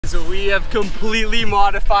guys, we have completely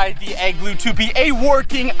modified the Igloo to be a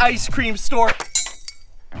working ice cream store.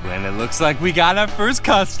 And it looks like we got our first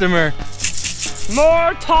customer.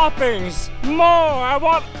 More toppings, more, I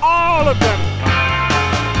want all of them.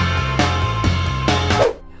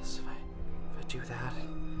 Yes, if I do that,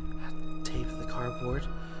 I'd tape the cardboard,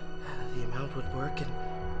 the amount would work and,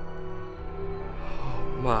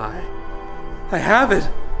 oh my, I have it.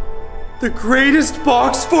 The greatest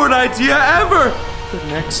box fort idea ever! The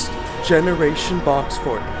next generation box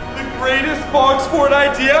fort. The greatest box fort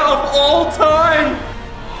idea of all time!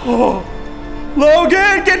 Oh,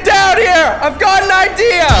 Logan, get down here! I've got an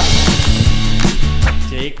idea!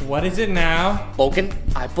 Jake, what is it now? Logan,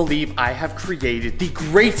 I believe I have created the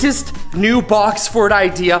greatest new box fort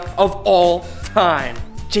idea of all time.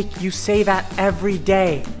 Jake, you say that every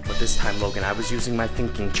day. But this time, Logan, I was using my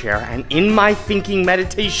thinking chair, and in my thinking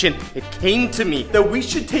meditation, it came to me that we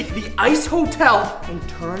should take the ice hotel and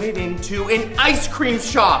turn it into an ice cream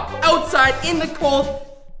shop. Outside, in the cold.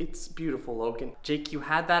 It's beautiful, Logan. Jake, you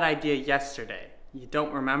had that idea yesterday. You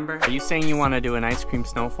don't remember? Are you saying you want to do an ice cream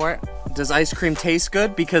snow fort? Does ice cream taste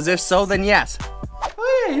good? Because if so, then yes.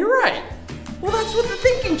 Oh yeah, you're right. Well, that's what the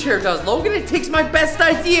thinking chair does, Logan. It takes my best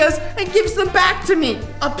ideas and gives them back to me.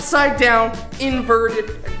 Upside down,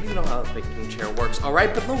 inverted. You know how a thinking chair works, all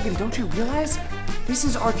right? But Logan, don't you realize? This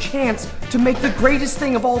is our chance to make the greatest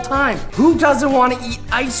thing of all time. Who doesn't want to eat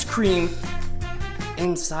ice cream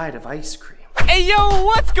inside of ice cream? Hey yo,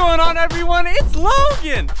 what's going on everyone? It's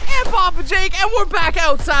Logan and Papa Jake, and we're back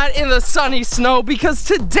outside in the sunny snow because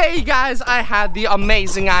today, guys, I had the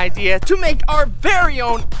amazing idea to make our very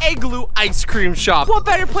own Igloo ice cream shop. What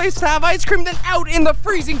better place to have ice cream than out in the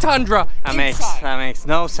freezing tundra? That makes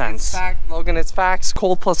no sense. It's fact, Logan, it's facts.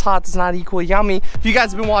 Cold plus hot does not equal yummy. If you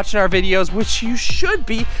guys have been watching our videos, which you should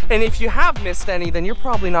be, and if you have missed any, then you're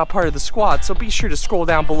probably not part of the squad. So be sure to scroll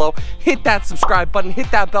down below, hit that subscribe button, hit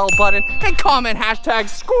that bell button, and comment hashtag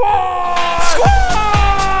squad!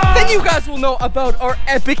 Squad! Then you guys will know about our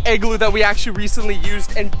epic Igloo that we actually recently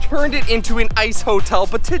used and turned it into an ice hotel.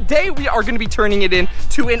 But today we are going to be turning it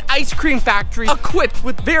into an ice cream factory equipped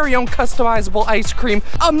with very own customizable ice cream,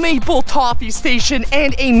 a maple toffee station,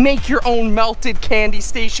 and a make your own melted candy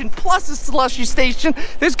station, plus a slushy station.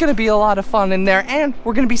 There's going to be a lot of fun in there, and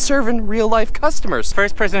we're going to be serving real life customers.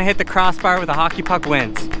 First person to hit the crossbar with a hockey puck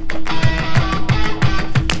wins.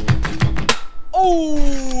 Oh,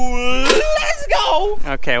 let's go!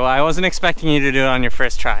 Okay, well, I wasn't expecting you to do it on your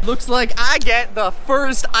first try. Looks like I get the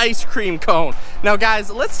first ice cream cone. Now, guys,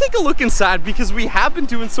 let's take a look inside because we have been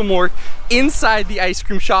doing some work inside the ice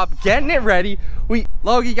cream shop, getting it ready.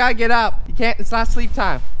 Logan, you gotta get up. You can't, it's not sleep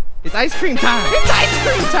time. It's ice cream time. It's ice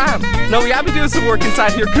cream time. No, we have been doing some work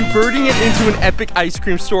inside here, converting it into an epic ice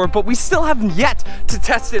cream store, but we still haven't yet to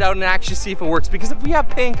test it out and actually see if it works, because if we have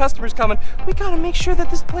paying customers coming, we gotta make sure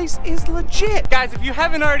that this place is legit. Guys, if you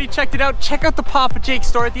haven't already checked it out, check out the Papa Jake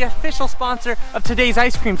store, the official sponsor of today's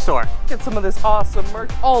ice cream store. Get some of this awesome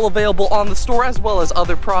merch, all available on the store, as well as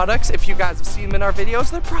other products. If you guys have seen them in our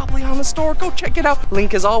videos, they're probably on the store. Go check it out.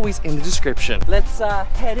 Link is always in the description. Let's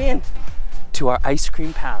head in to our ice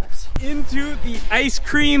cream palace. Into the ice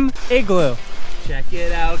cream Igloo. Check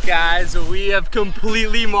it out, guys. We have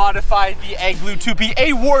completely modified the Igloo to be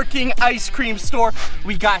a working ice cream store.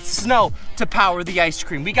 We got snow to power the ice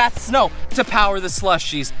cream. We got snow to power the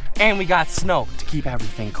slushies. And we got snow to keep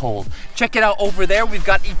everything cold. Check it out over there. We've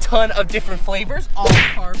got a ton of different flavors, all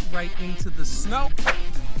carved right into the snow.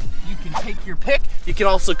 You can take your pick. You can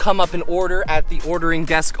also come up and order at the ordering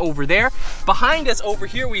desk over there. Behind us over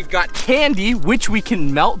here, we've got candy, which we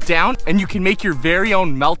can melt down, and you can make your very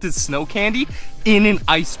own melted snow candy in an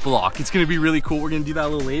ice block. It's gonna be really cool. We're gonna do that a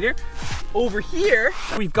little later. Over here,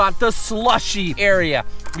 we've got the slushy area.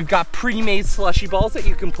 We've got pre-made slushy balls that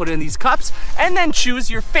you can put in these cups, and then choose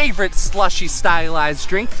your favorite slushy stylized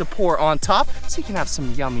drink to pour on top, so you can have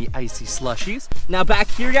some yummy icy slushies. Now back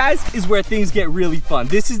here, guys, is where things get really fun.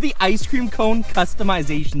 This is the ice cream cone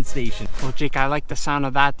customization station. Oh, Jake, I like the sound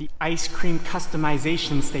of that. The ice cream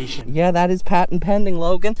customization station. Yeah, that is patent pending,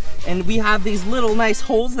 Logan. And we have these little nice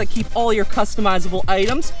holes that keep all your customizable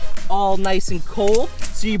items all nice and cold.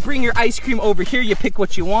 So you bring your ice cream over here, you pick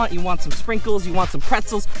what you want. You want some sprinkles, you want some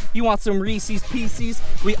pretzels, you want some Reese's Pieces.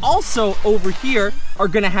 We also, over here, are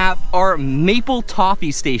gonna have our maple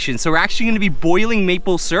toffee station. So we're actually gonna be boiling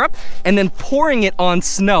maple syrup and then pouring it on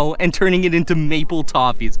snow and turning it into maple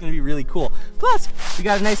toffee. It's gonna be really cool. Plus, we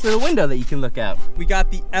got a nice little window that you can look out. We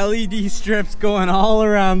got the LED strips going all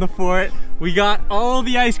around the fort. We got all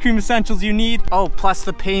the ice cream essentials you need. Oh, plus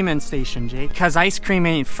the payment station, Jake, because ice cream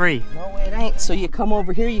ain't free. No, it ain't. So you come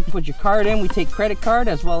over here, you can put your card in. We take credit card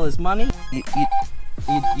as well as money.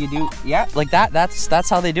 You do, yeah, like that. That's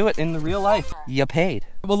how they do it in the real life. You paid.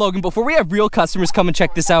 Well, Logan, before we have real customers come and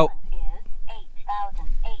check this out,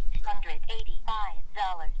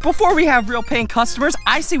 before we have real paying customers,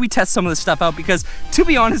 I say we test some of this stuff out because, to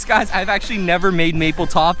be honest, guys, I've actually never made maple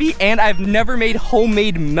toffee and I've never made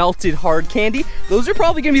homemade melted hard candy. Those are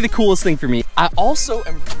probably gonna be the coolest thing for me. I also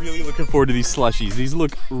am really looking forward to these slushies. These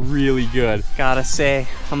look really good. Gotta say,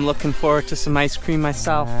 I'm looking forward to some ice cream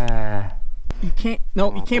myself. You can't,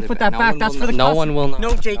 no, you can't put that back. That's for the customer. No one will know.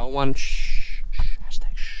 No, Jake. No one, shh.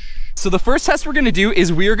 So the first test we're gonna do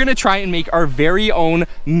is we're gonna try and make our very own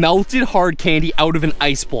melted hard candy out of an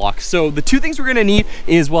ice block. So the two things we're gonna need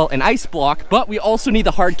is, well, an ice block, but we also need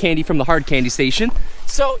the hard candy from the hard candy station.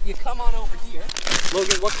 So you come on over here.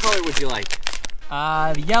 Logan, what color would you like?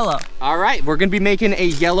 Yellow. All right, we're gonna be making a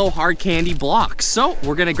yellow hard candy block. So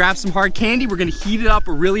we're gonna grab some hard candy, we're gonna heat it up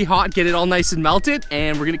really hot, get it all nice and melted,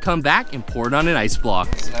 and we're gonna come back and pour it on an ice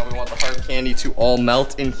block. So now we want the hard candy to all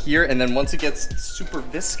melt in here, and then once it gets super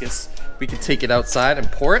viscous, we can take it outside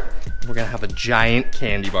and pour it. We're gonna have a giant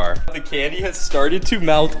candy bar. The candy has started to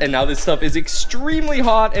melt, and now this stuff is extremely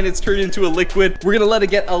hot and it's turned into a liquid. We're gonna let it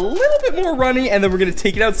get a little bit more runny, and then we're gonna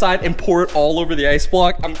take it outside and pour it all over the ice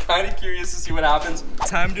block. I'm kind of curious to see what happens.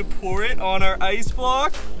 Time to pour it on our ice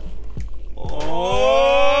block.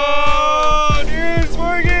 Oh, dude, it's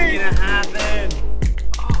working. It's gonna happen.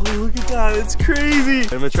 Oh, look at that, it's crazy.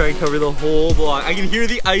 I'm gonna try and cover the whole block. I can hear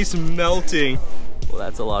the ice melting. Well,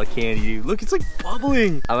 that's a lot of candy, dude. Look, it's like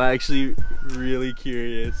bubbling. I'm actually really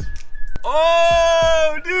curious.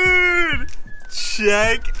 Oh, dude!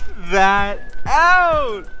 Check that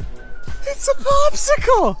out! It's a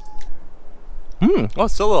popsicle! Oh,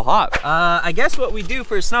 it's still a little hot. I guess what we do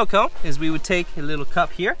for a snow cone is we would take a little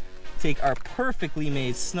cup here, take our perfectly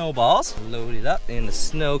made snowballs, load it up in the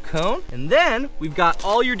snow cone, and then we've got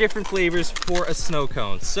all your different flavors for a snow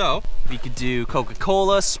cone. So we could do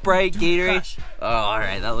Coca-Cola, Sprite, Gatorade. Oh, all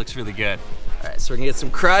right, that looks really good. All right, so we're gonna get some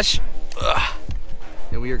Crush. Ugh.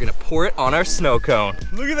 And we are gonna pour it on our snow cone.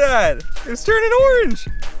 Look at that, it's turning orange.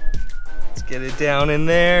 Let's get it down in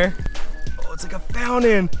there. Oh, it's like a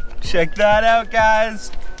fountain. Check that out,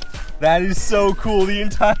 guys. That is so cool. The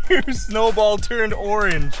entire snowball turned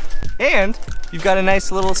orange. And you've got a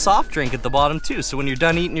nice little soft drink at the bottom too. So when you're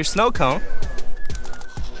done eating your snow cone,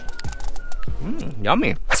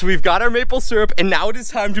 yummy. So we've got our maple syrup, and now it is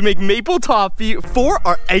time to make maple toffee for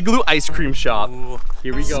our Igloo ice cream shop. Ooh,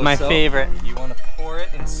 here we go. This is my favorite. You want to pour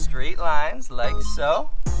it in straight lines like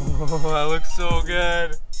so. Oh, that looks so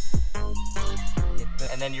good.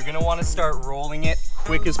 And then you're gonna want to start rolling it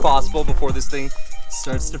quick as possible before this thing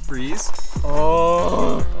starts to freeze.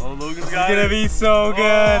 Oh, Logan's got it. It's gonna be so good.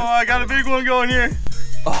 Oh, I got a big one going here.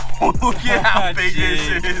 Oh, look at how big this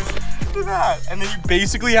is. Look at that. And then you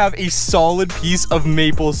basically have a solid piece of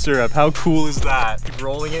maple syrup. How cool is that? Keep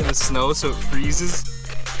rolling it in the snow so it freezes.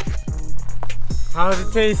 How does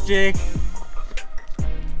it taste, Jake?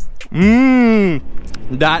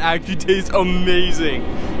 That actually tastes amazing.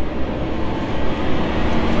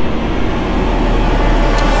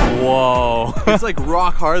 Whoa. It's like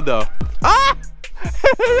rock hard though. Ah!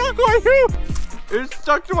 It's not quite true. It's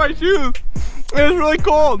stuck to my tooth. It's really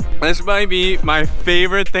cold. This might be my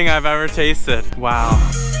favorite thing I've ever tasted. Wow.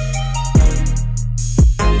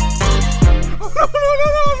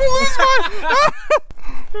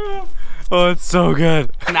 Oh, it's so good.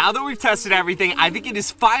 Now that we've tested everything, I think it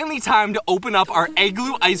is finally time to open up our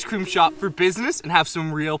Igloo ice cream shop for business and have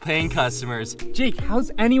some real paying customers. Jake, how's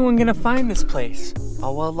anyone gonna find this place?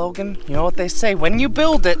 Oh, well, Logan, you know what they say, when you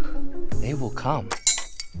build it, they will come.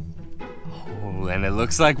 Oh, and it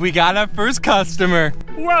looks like we got our first customer.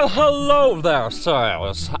 Well, hello there,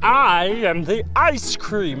 sirs. I am the ice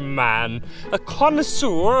cream man, a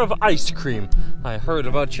connoisseur of ice cream. I heard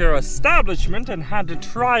about your establishment and had to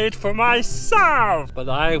try it for myself. But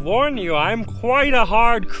I warn you, I'm quite a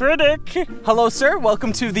hard critic. Hello, sir.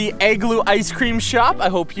 Welcome to the Igloo ice cream shop. I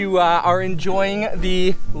hope you are enjoying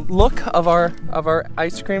the look of our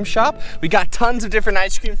ice cream shop. We got tons of different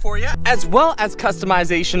ice cream for you, as well as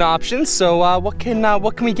customization options. So what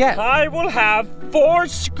can we get? I will have 4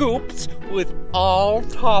 scoops with all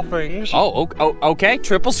toppings. Oh, okay.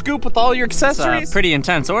 Triple scoop with all your accessories. It's a pretty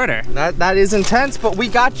intense order. That is intense, but we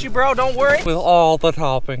got you, bro. Don't worry. With all the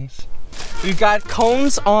toppings. We've got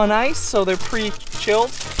cones on ice, so they're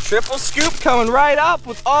pre-chilled. Triple scoop coming right up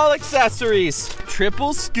with all accessories.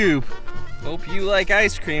 Triple scoop. Hope you like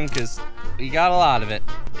ice cream, because we got a lot of it.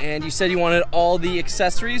 And you said you wanted all the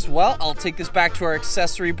accessories. Well, I'll take this back to our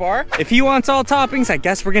accessory bar. If he wants all toppings, I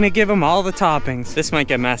guess we're gonna give him all the toppings. This might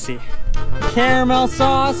get messy. Caramel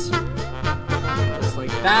sauce. Just like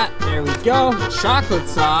that. There we go. Chocolate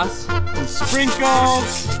sauce. Some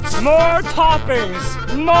sprinkles. More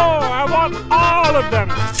toppings! More! I want all of them!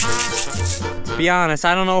 To be honest,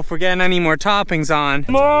 I don't know if we're getting any more toppings on.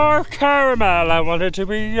 More caramel! I want it to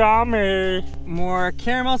be yummy! More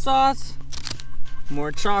caramel sauce.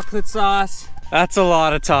 More chocolate sauce. That's a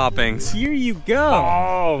lot of toppings. Here you go.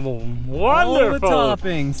 Oh, wonderful! All the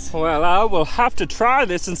toppings. Well, I will have to try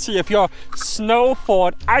this and see if your snow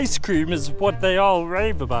fort ice cream is what they all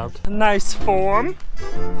rave about. A nice form,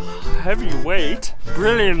 heavy weight,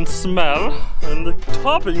 brilliant smell, and the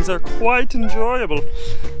toppings are quite enjoyable.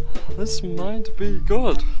 This might be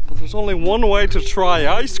good, but there's only one way to try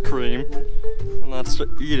ice cream, and that's to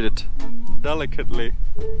eat it delicately.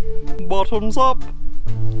 Bottoms up.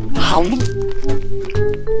 Hum.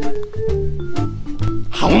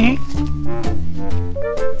 Hum.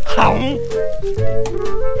 Hum.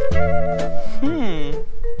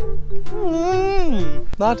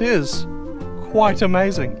 That is quite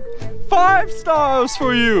amazing. 5 stars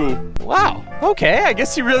for you. Wow, okay, I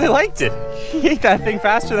guess you really liked it. He ate that thing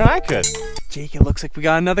faster than I could. Jake, it looks like we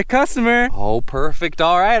got another customer. Oh, perfect,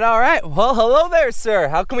 all right. Well, hello there, sir.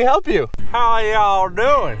 How can we help you? How y'all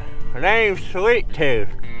doing? My name's Sweet Tooth,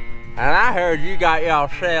 and I heard you got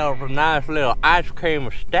yourselves a nice little ice cream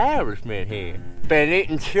establishment here. Been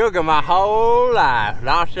eating sugar my whole life.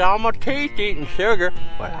 Lost all my teeth eating sugar,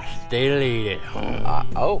 but I still eat it.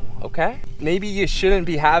 Oh, okay. Maybe you shouldn't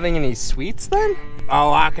be having any sweets then?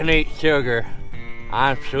 Oh, I can eat sugar.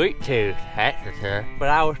 I'm Sweet Tooth, that's for sure. But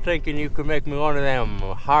I was thinking you could make me one of them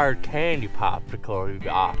hard candy popsicles you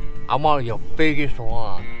got. I want your biggest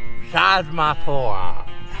one, size of my forearm.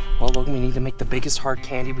 Well, Logan, we need to make the biggest hard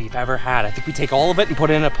candy we've ever had. I think we take all of it and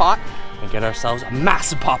put it in a pot and get ourselves a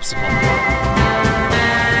massive popsicle.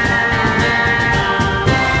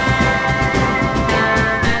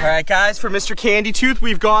 All right, guys, for Mr. Candy Tooth,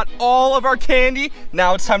 we've got all of our candy.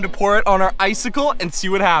 Now it's time to pour it on our icicle and see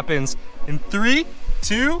what happens. In 3,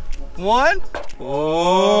 2, 1.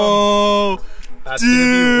 Oh, That's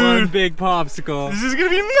dude, gonna be one big popsicle. This is gonna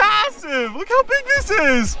be massive. Look how big this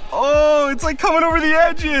is. Oh, it's like coming over the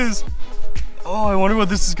edges. Oh, I wonder what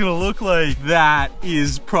this is gonna look like. That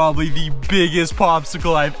is probably the biggest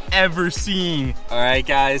popsicle I've ever seen. All right,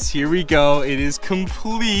 guys, here we go. It is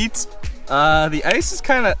complete. The ice is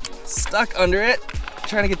kind of stuck under it.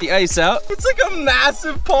 Trying to get the ice out. It's like a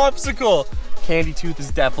massive popsicle. Candy Tooth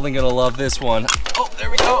is definitely gonna love this one. Oh, there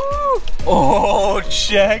we go. Oh,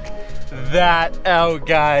 check that out,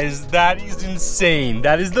 guys. That is insane.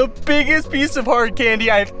 That is the biggest piece of hard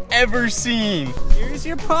candy I've ever seen. Here's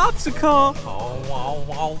your popsicle. Oh, whoa,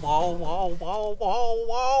 whoa, whoa, whoa, whoa, whoa,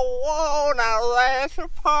 whoa, whoa, now that's a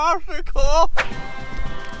popsicle.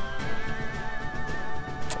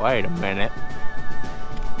 Wait a minute.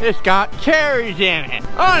 It's got cherries in it.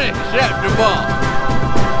 Unacceptable.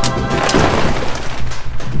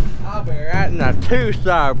 I'll be writing a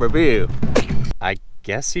 2-star review. I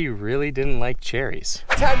guess he really didn't like cherries.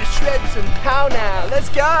 Time to shred some pow now. Let's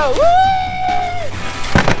go. Woo!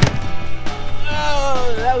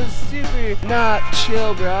 Oh, that was super not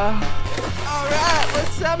chill, bro. All right,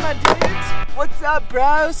 what's up, my dudes? What's up,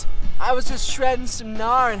 bros? I was just shredding some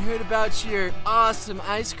gnar and heard about your awesome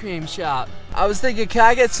ice cream shop. I was thinking, can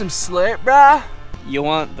I get some slurp, bro? You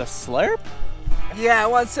want the slurp? Yeah, I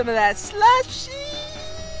want some of that slushy.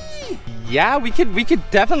 Yeah, we could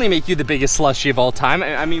definitely make you the biggest slushie of all time.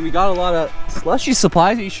 I mean, we got a lot of slushy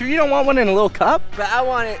supplies. Are you sure you don't want one in a little cup? But I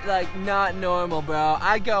want it like not normal, bro.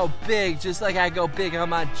 I go big, just like I go big on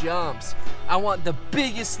my jumps. I want the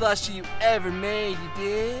biggest slushie you ever made, you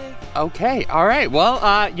dig? Okay, all right.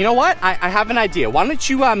 Well, you know what? I have an idea. Why don't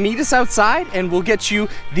you meet us outside and we'll get you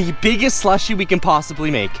the biggest slushie we can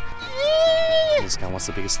possibly make. This guy wants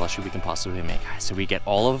the biggest slushie we can possibly make. So we get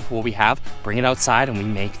all of what we have, bring it outside, and we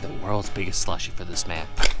make the world's biggest slushie for this man.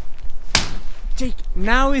 Jake,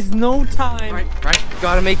 now is no time. Right.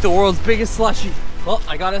 Gotta make the world's biggest slushie. Well,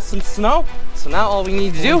 I got us some snow, so now all we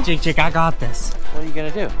need to do. Jake, I got this. What are you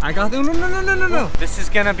gonna do? I got this. No. This is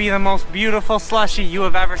gonna be the most beautiful slushie you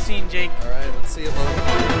have ever seen, Jake. All right, let's see it,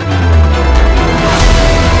 Logan.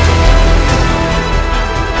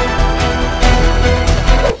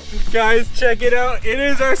 Guys, check it out. It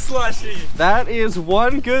is our slushie. That is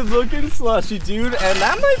one good looking slushie, dude, and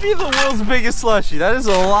that might be the world's biggest slushie. That is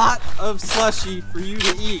a lot of slushie for you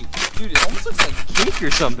to eat. Dude, it almost looks like cake or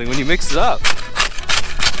something when you mix it up.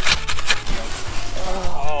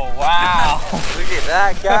 Oh, wow. Look at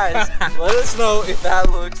that, guys. Let us know if that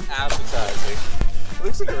looks appetizing. It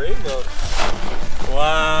looks like a rainbow.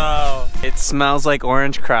 Wow. It smells like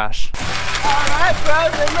Orange Crush. All right,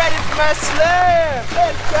 bros, I'm ready for my slurp.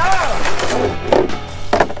 Let's go.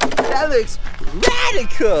 That looks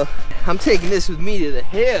radical. I'm taking this with me to the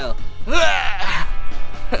hill.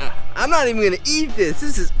 I'm not even gonna eat this.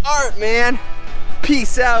 This is art, man.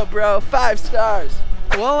 Peace out, bro. 5 stars.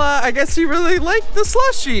 Well, I guess you really liked the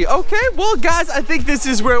slushie. Okay, well, guys, I think this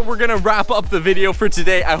is where we're gonna wrap up the video for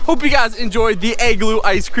today. I hope you guys enjoyed the Igloo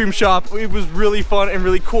ice cream shop. It was really fun and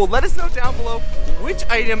really cool. Let us know down below which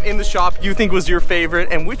item in the shop you think was your favorite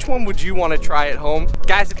and which one would you want to try at home.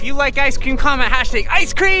 Guys, if you like ice cream, comment hashtag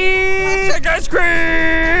ice cream. Hashtag ice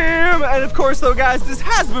cream. And of course, though, guys, this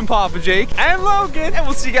has been Papa Jake And Logan. and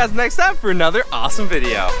we'll see you guys next time for another awesome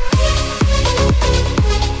video.